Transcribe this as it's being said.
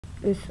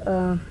It's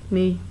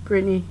me,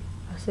 Brittany.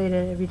 I say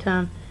that every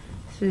time.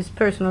 This is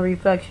personal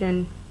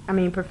reflection.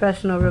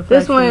 Professional reflection.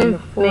 This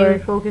one mainly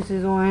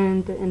focuses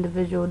on the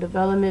individual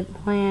development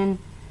plan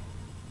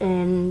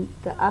and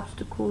the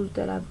obstacles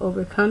that I've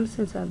overcome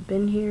since I've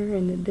been here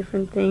and the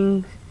different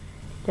things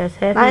that's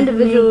happened. My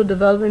individual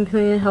development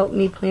plan helped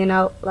me plan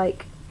out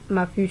like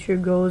my future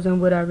goals and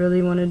what I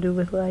really want to do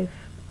with life.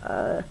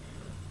 I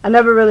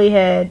never really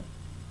had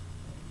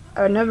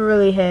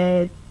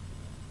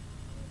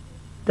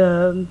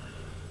the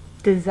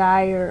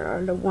desire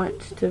or the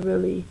wants to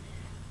really,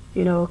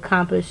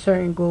 accomplish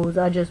certain goals.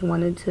 I just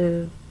wanted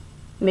to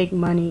make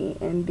money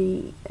and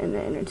be in the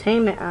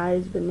entertainment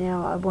eyes, but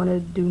now I want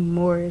to do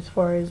more as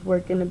far as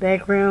work in the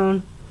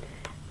background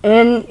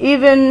and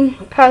even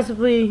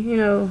possibly,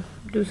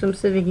 do some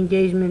civic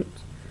engagement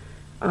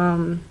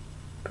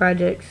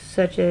projects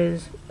such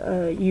as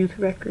youth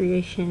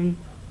recreation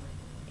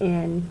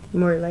and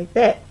more like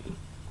that.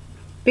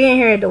 Being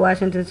here at the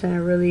Washington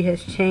Center really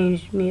has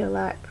changed me a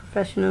lot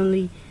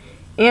professionally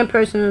and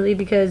personally,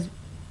 because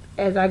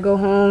as I go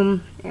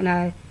home and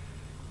I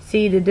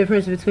see the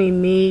difference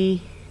between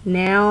me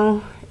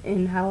now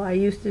and how I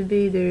used to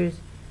be, there's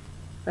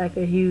like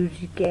a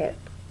huge gap.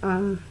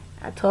 I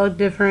talk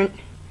different,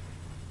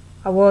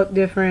 I walk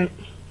different,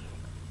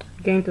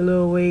 gained a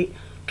little weight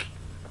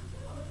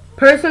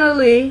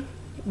personally,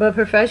 but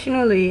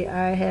professionally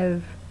I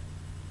have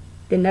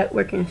the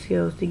networking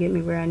skills to get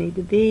me where I need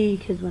to be,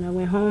 because when I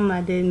went home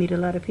I did meet a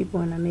lot of people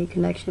and I made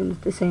connections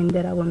the same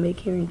that I would make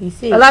here in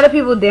DC. A lot of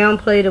people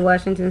downplay the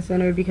Washington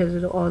Center because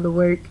of all the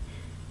work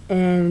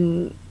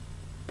and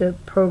the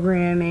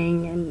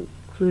programming, and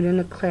including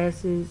the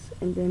classes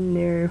and then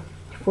their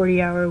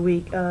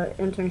 40-hour-a-week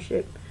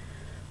internship.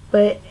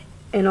 But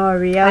in all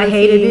reality, I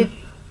hated it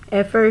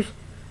at first,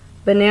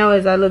 but now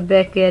as I look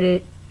back at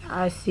it,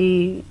 I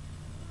see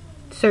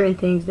certain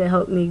things that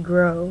helped me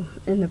grow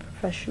in the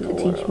professional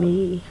world, teach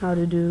me how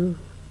to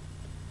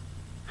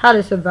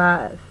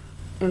survive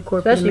in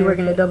corporate, especially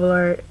America. Working at Double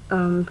Art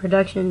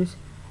Productions.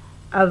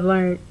 I've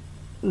learned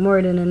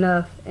more than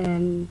enough,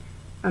 and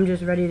I'm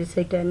just ready to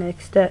take that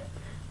next step.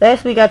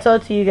 Last week I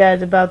talked to you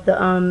guys about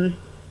the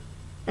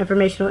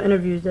informational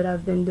interviews that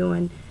I've been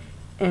doing,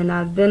 and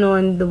I've been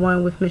on the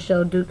one with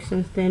Michelle Duke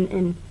since then,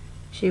 and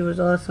she was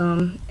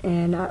awesome.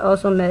 And I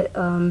also met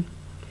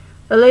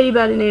a lady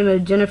by the name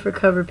of Jennifer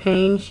Cover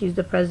Payne. She's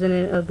the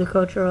president of the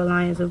Cultural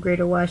Alliance of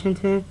Greater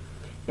Washington.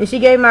 And she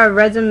gave my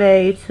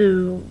resume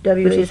to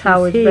WHUC, which is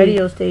Howard's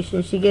radio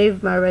station. She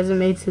gave my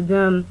resume to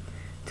them,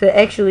 to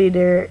actually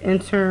their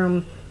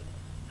interim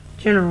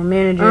general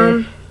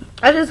manager.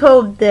 I just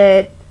hope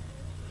that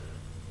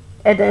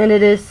at the end of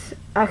this,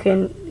 I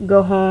can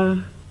go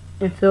home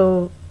and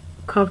feel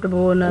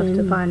comfortable enough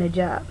to find a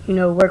job.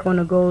 Work on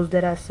the goals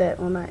that I set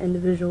on my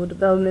individual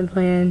development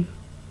plan,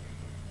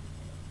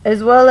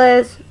 as well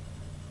as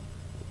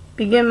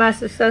begin my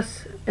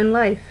success in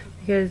life,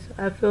 because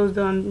I feel as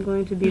though I'm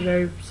going to be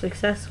very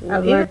successful.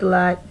 I've learned a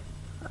lot.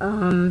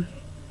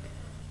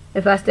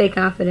 If I stay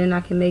confident,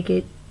 I can make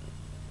it,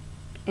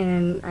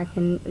 and I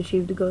can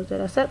achieve the goals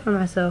that I set for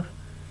myself.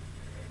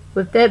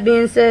 With that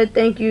being said,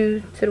 thank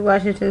you to the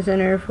Washington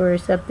Center for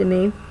accepting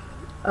me.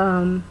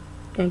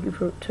 Thank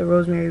you to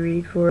Rosemary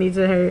Reed for me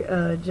to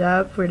her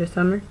job for the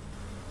summer.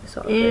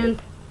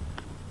 And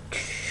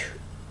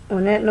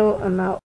on that note, I'm out.